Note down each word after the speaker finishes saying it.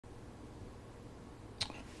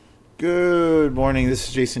Good morning. This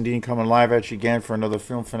is Jason Dean coming live at you again for another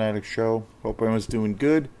Film Fanatic show. Hope everyone's doing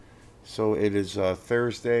good. So it is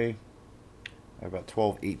Thursday, about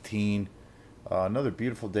 12:18. Another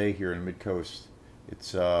beautiful day here in the Mid Coast.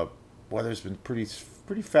 It's weather's been pretty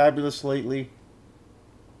fabulous lately.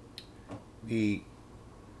 We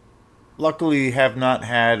luckily have not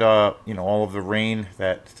had all of the rain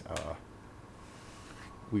that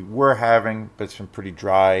we were having, but it's been pretty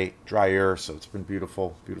drier, so it's been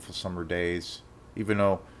beautiful summer days. Even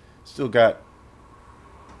though still got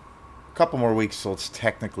a couple more weeks till it's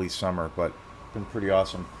technically summer, but been pretty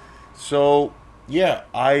awesome. So yeah,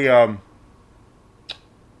 I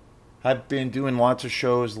have been doing lots of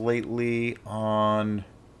shows lately on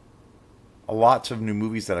lots of new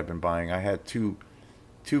movies that I've been buying. I had two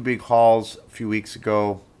big hauls a few weeks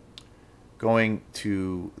ago, going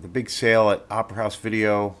to the big sale at Opera House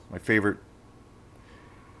Video, my favorite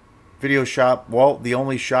video shop. Well, the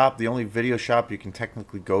only video shop you can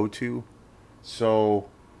technically go to. So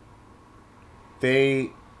they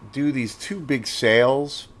do these two big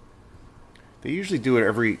sales. They usually do it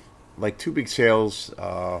every, like, two big sales.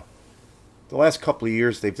 The last couple of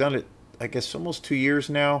years, they've done it, I guess, almost 2 years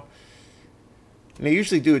now. And they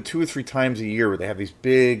usually do it 2 or 3 times a year where they have these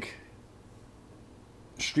big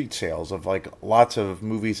street sales of like lots of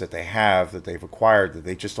movies that they've acquired that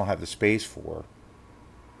they just don't have the space for.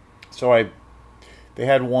 So they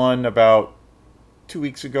had one about 2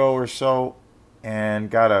 weeks ago or so,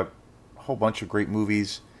 and got a whole bunch of great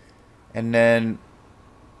movies. And then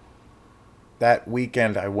that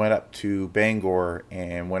weekend I went up to Bangor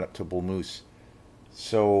and went up to Bull Moose.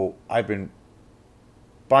 So I've been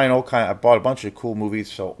buying I bought a bunch of cool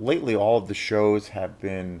movies. So lately all of the shows have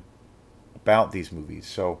been about these movies.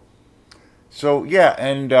 So yeah,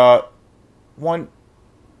 and one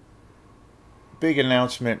big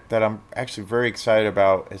announcement that I'm actually very excited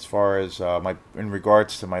about, as far as in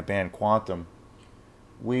regards to my band Quantum,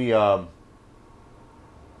 we've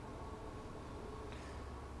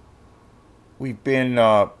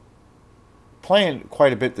been playing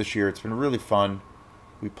quite a bit this year. It's been really fun.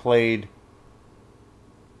 We played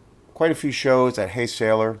quite a few shows at Hey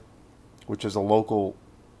Sailor, which is a local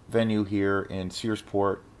venue here in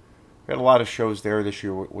Searsport. We had a lot of shows there this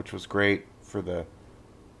year, which was great for the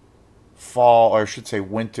fall, or I should say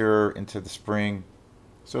winter into the spring.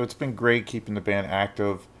 So it's been great keeping the band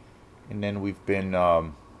active. And then we've been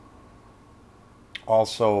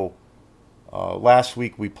also last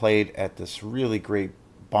week we played at this really great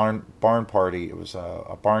barn party. It was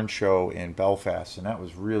a barn show in Belfast, and that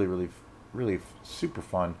was really super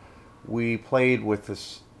fun. We played with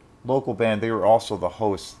this local band. They were also the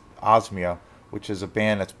hosts, Osmia, which is a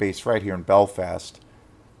band that's based right here in Belfast.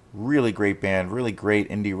 Really great band, really great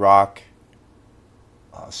indie rock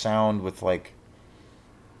sound with, like,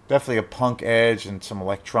 definitely a punk edge and some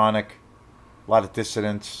electronic, a lot of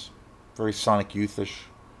dissonance, very Sonic Youthish.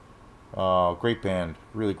 Great band,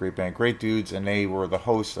 really great band, great dudes, and they were the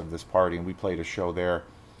hosts of this party, and we played a show there.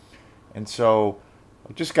 And so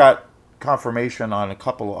I just got confirmation on a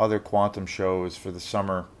couple of other Quantum shows for the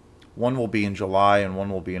summer. One will be in July and one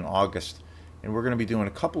will be in August. And we're going to be doing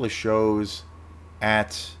a couple of shows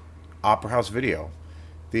at Opera House Video.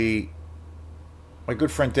 My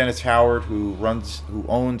good friend Dennis Howard, who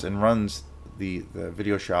owns and runs the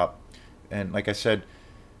video shop, and like I said,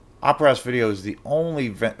 Opera House Video is the only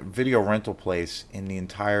video rental place in the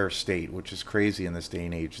entire state, which is crazy in this day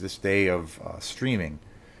and age, this day of streaming.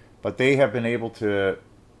 But they have been able to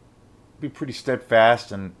be pretty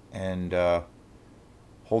steadfast and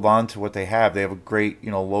hold on to what they have. They have a great,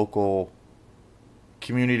 local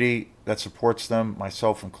community that supports them,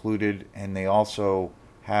 myself included, and they also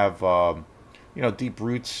have, deep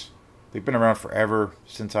roots. They've been around forever.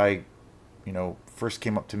 Since I, first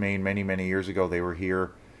came up to Maine many years ago, they were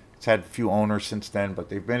here. It's had a few owners since then, but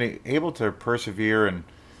they've been able to persevere and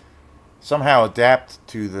somehow adapt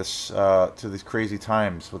to these crazy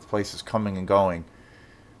times with places coming and going.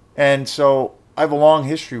 And so I have a long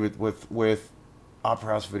history with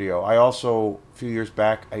Opera House Video. I also, a few years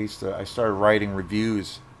back, I started writing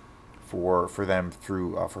reviews for them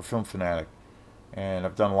through for Film Fanatic, and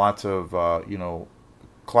I've done lots of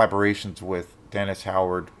collaborations with Dennis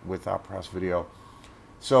Howard with Opera House Video.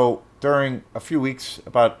 So during a few weeks,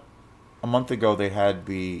 about a month ago, they had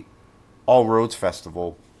the All Roads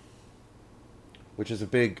Festival, which is a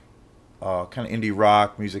big kind of indie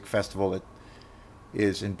rock music festival that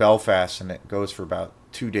is in Belfast, and it goes for about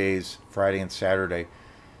 2 days, Friday and Saturday.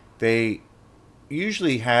 They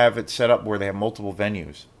usually have it set up where they have multiple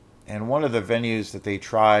venues. And one of the venues that they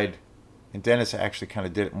tried, and Dennis actually kind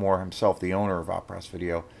of did it more himself, the owner of Opera House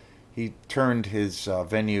Video, he turned his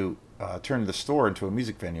venue turned the store into a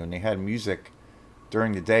music venue, and they had music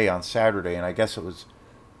during the day on Saturday, and I guess it was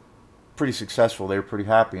pretty successful. They were pretty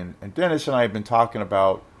happy, and Dennis and I have been talking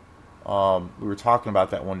about. We were talking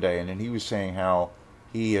about that one day, and then he was saying how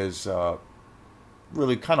he is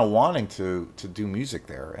really kind of wanting to do music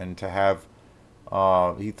there and to have.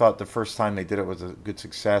 He thought the first time they did it was a good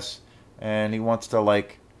success, and he wants to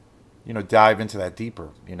like, dive into that deeper.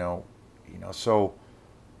 So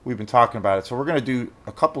we've been talking about it. So we're going to do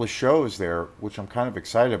a couple of shows there, which I'm kind of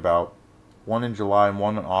excited about. One in July and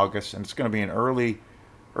one in August, and it's going to be an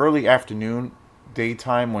early afternoon,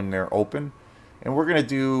 daytime when they're open, and we're going to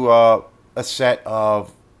do a set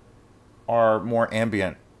of our more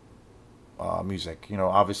ambient music.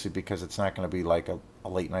 Obviously because it's not going to be like a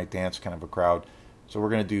late night dance kind of a crowd. So we're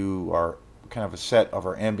going to do our kind of a set of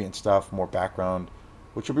our ambient stuff, more background,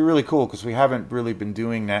 which will be really cool because we haven't really been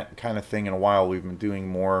doing that kind of thing in a while. We've been doing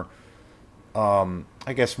more, I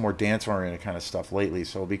guess, more dance oriented kind of stuff lately.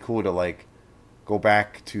 So it'll be cool to like go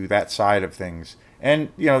back to that side of things. And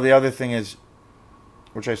the other thing is,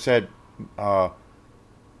 which I said,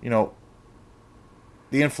 you know,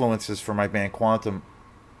 the influences for my band Quantum.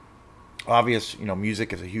 Obvious,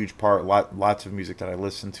 music is a huge part. Lots of music that I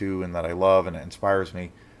listen to and that I love and it inspires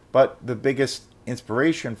me. But the biggest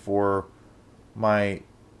inspiration for my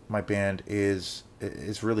band is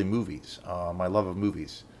really movies. My love of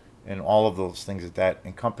movies and all of those things that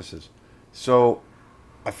encompasses. So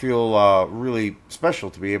I feel really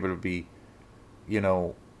special to be able to be,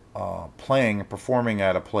 playing and performing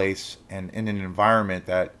at a place and in an environment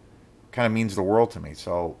that kind of means the world to me.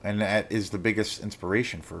 So, and that is the biggest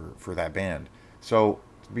inspiration for that band. So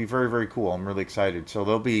it'll be very, very cool. I'm really excited. So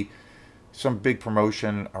there'll be some big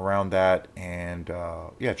promotion around that, and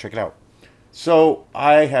yeah, check it out. So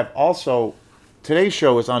I have also, today's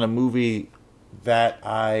show is on a movie that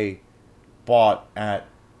I bought at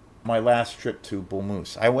my last trip to Bull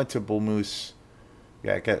Moose. I went to Bull Moose,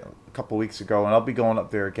 a couple weeks ago, and I'll be going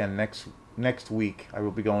up there again next week. I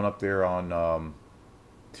will be going up there on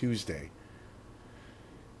Tuesday.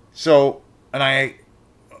 So, and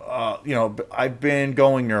I've been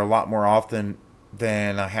going there a lot more often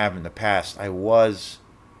than I have in the past. I was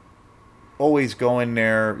always going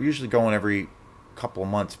there, usually going every couple of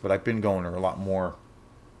months, but I've been going there a lot more.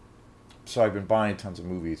 So I've been buying tons of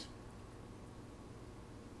movies.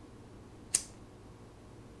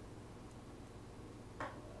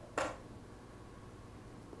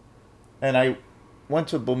 And I went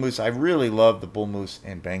to Bull Moose. I really love the Bull Moose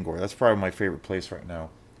in Bangor. That's probably my favorite place right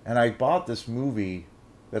now. And I bought this movie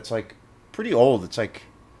that's like pretty old. It's like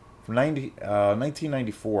from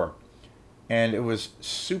 1994. And it was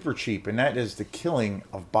super cheap. And that is The Killing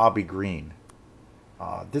of Bobby Greene.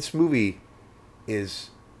 This movie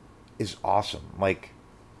is awesome. Like,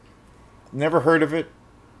 never heard of it.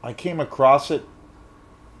 I came across it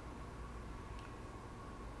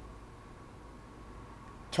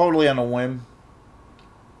totally on a whim.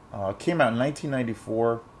 Came out in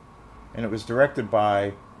 1994, and it was directed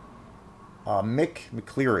by Mick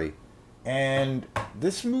McCleary. And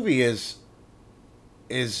this movie is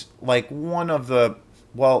like one of the,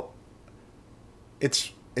 well,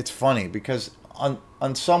 it's funny because on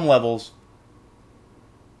some levels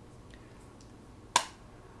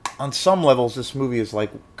this movie is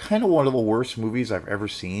like kind of one of the worst movies I've ever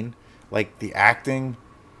seen. Like the acting,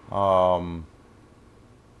 the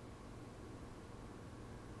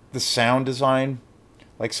sound design,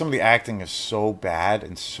 like some of the acting is so bad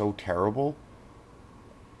and so terrible.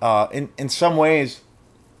 In some ways,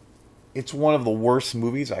 it's one of the worst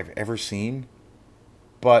movies I've ever seen.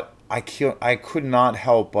 But I could not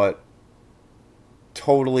help but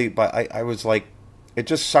totally. But I was like, it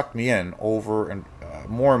just sucked me in over and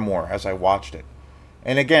more as I watched it.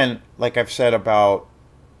 And again, like I've said about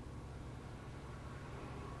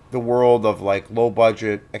the world of like low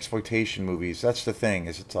budget exploitation movies, that's the thing,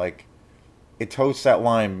 is it's like it totes that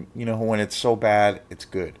line, when it's so bad it's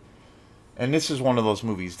good. And this is one of those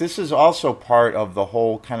movies. This is also part of the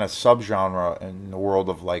whole kind of subgenre in the world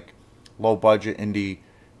of like low budget indie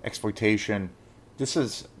exploitation. This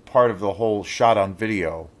is part of the whole shot on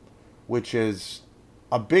video, which is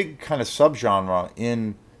a big kind of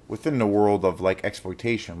subgenre within the world of like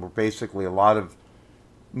exploitation, where basically a lot of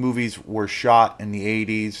movies were shot in the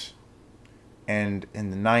 80s and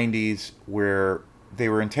in the 90s, where they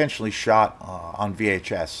were intentionally shot on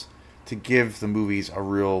VHS to give the movies a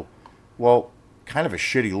real, well, kind of a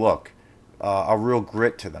shitty look, a real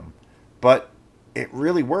grit to them. But it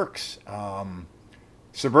really works.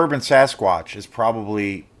 Suburban Sasquatch is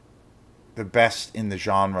probably the best in the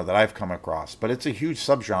genre that I've come across, but it's a huge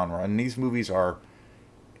subgenre, and these movies are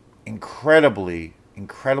incredibly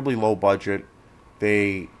incredibly low budget.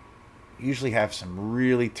 They usually have some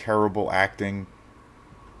really terrible acting,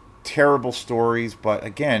 terrible stories, but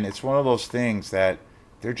again, it's one of those things that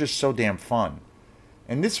they're just so damn fun.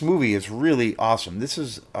 And this movie is really awesome. This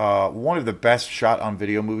is one of the best shot on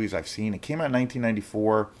video movies I've seen. It came out in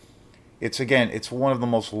 1994. It's one of the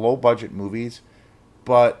most low budget movies,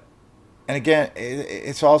 but and again,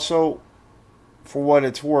 it's also, for what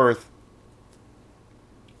it's worth,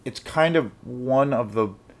 it's kind of one of the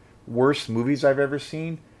worst movies I've ever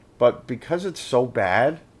seen. But because it's so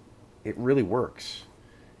bad, it really works,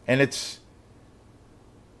 and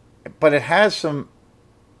but it has some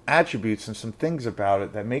attributes and some things about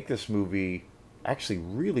it that make this movie actually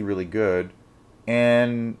really, really good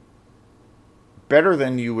and better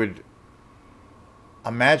than you would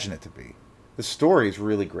imagine it to be. The story is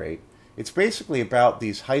really great. It's basically about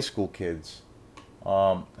these high school kids.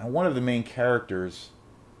 And one of the main characters,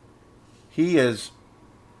 he is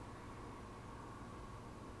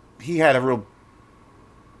he had a real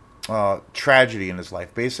tragedy in his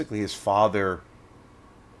life. Basically, his father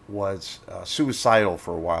was suicidal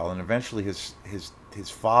for a while, and eventually his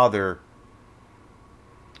father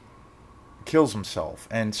kills himself.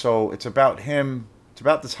 And so it's about him. It's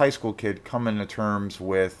about this high school kid coming to terms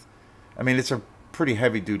with. I mean, it's a pretty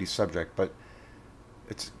heavy duty subject, but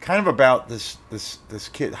it's kind of about this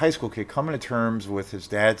kid, high school kid, coming to terms with his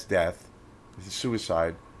dad's death, his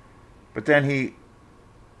suicide. But then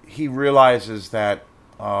he realizes that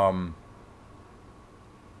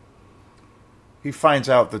he finds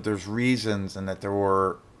out that there's reasons and that there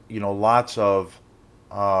were, lots of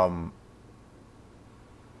some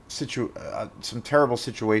terrible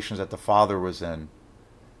situations that the father was in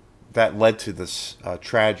that led to this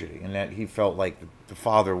tragedy, and that he felt like the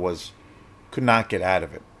father could not get out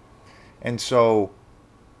of it. And so,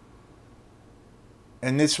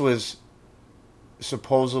 and this was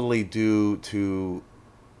supposedly due to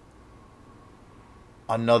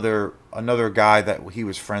another guy that he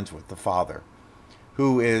was friends with, the father,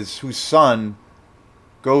 whose son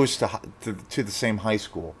goes to the same high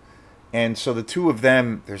school. And so the two of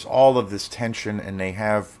them, there's all of this tension, and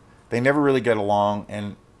they never really get along.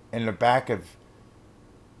 And in the back of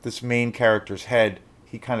this main character's head,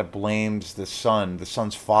 he kind of blames the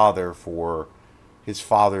son's father, for his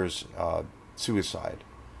father's suicide.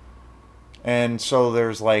 And so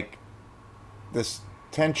there's like this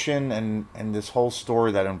tension and this whole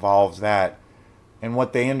story that involves that. And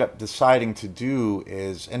what they end up deciding to do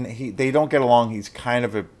is, and they don't get along. He's kind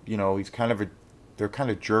of they're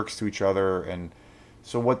kind of jerks to each other. And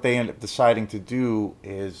so what they end up deciding to do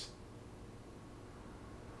is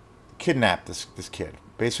kidnap this kid.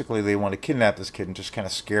 Basically, they want to kidnap this kid and just kind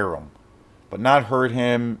of scare him, but not hurt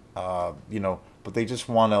him. But they just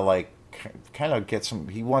want to, like, kind of get some.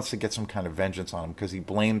 He wants to get some kind of vengeance on him because he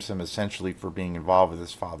blames him essentially for being involved with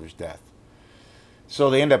his father's death.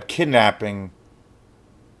 So they end up kidnapping.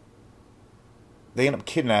 They end up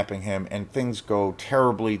kidnapping him, and things go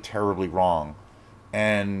terribly, terribly wrong.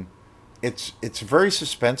 And it's very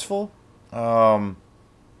suspenseful.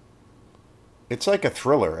 It's like a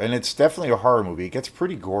thriller, and it's definitely a horror movie. It gets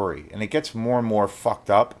pretty gory, and it gets more and more fucked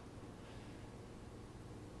up.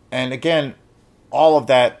 And again, all of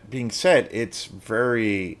that being said, it's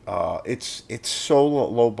very it's so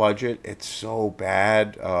low budget. It's so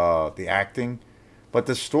bad, the acting, but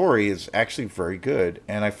the story is actually very good.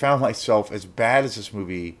 And I found myself, as bad as this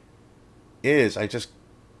movie is, I just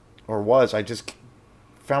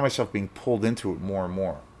found myself being pulled into it more and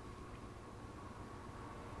more.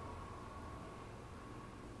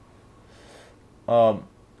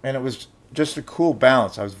 And it was just a cool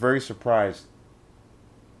balance. I was very surprised.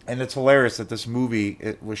 And it's hilarious that this movie,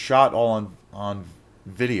 it was shot all on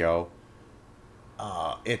video.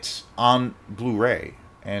 It's on Blu-ray,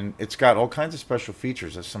 and it's got all kinds of special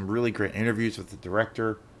features. There's some really great interviews with the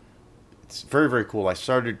director. It's very, very cool.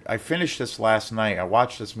 I finished this last night. I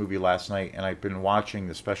watched this movie last night, and I've been watching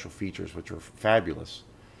the special features, which are fabulous.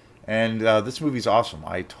 And this movie's awesome.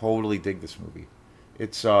 I totally dig this movie.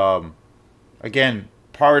 It's again,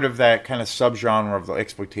 part of that kind of subgenre of the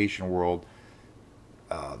exploitation world.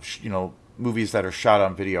 Movies that are shot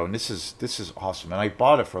on video, and this is awesome. And I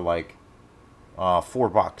bought it for like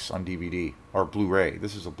 $4 on DVD or Blu-ray.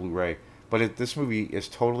 This is a Blu-ray, but this movie is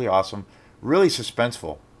totally awesome, really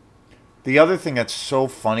suspenseful. The other thing that's so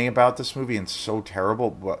funny about this movie and so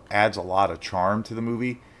terrible, but adds a lot of charm to the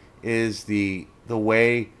movie, is the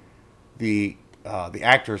way the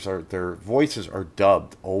actors their voices are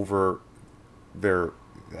dubbed over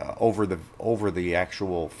over the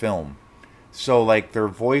actual film. So like their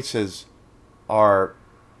voices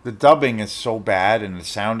the dubbing is so bad and the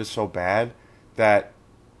sound is so bad that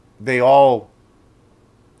they all,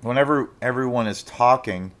 whenever everyone is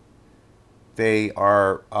talking, they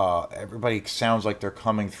are everybody sounds like they're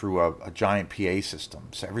coming through a giant PA system.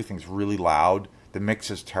 So everything's really loud. The mix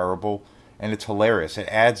is terrible, and it's hilarious. It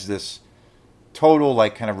adds this total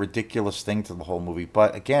like kind of ridiculous thing to the whole movie.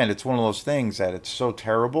 But again, it's one of those things that it's so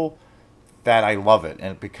terrible that I love it,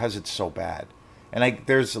 and because it's so bad. And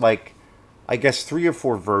there's like, I guess 3 or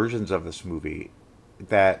 4 versions of this movie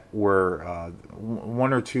that were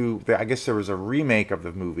one or two. I guess there was a remake of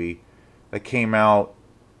the movie that came out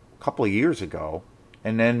a couple of years ago,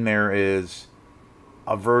 and then there is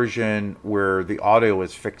a version where the audio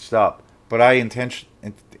is fixed up. But I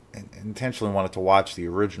intentionally wanted to watch the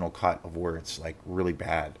original cut of where it's like really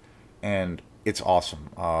bad, and it's awesome.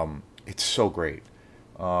 It's so great.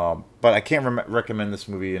 But I can't recommend this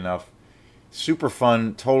movie enough. Super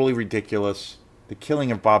fun, totally ridiculous. The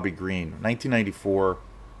Killing of Bobby Greene, 1994.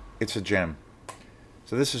 It's a gem.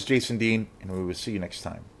 So this is Jason Dean, and we will see you next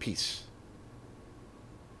time. Peace.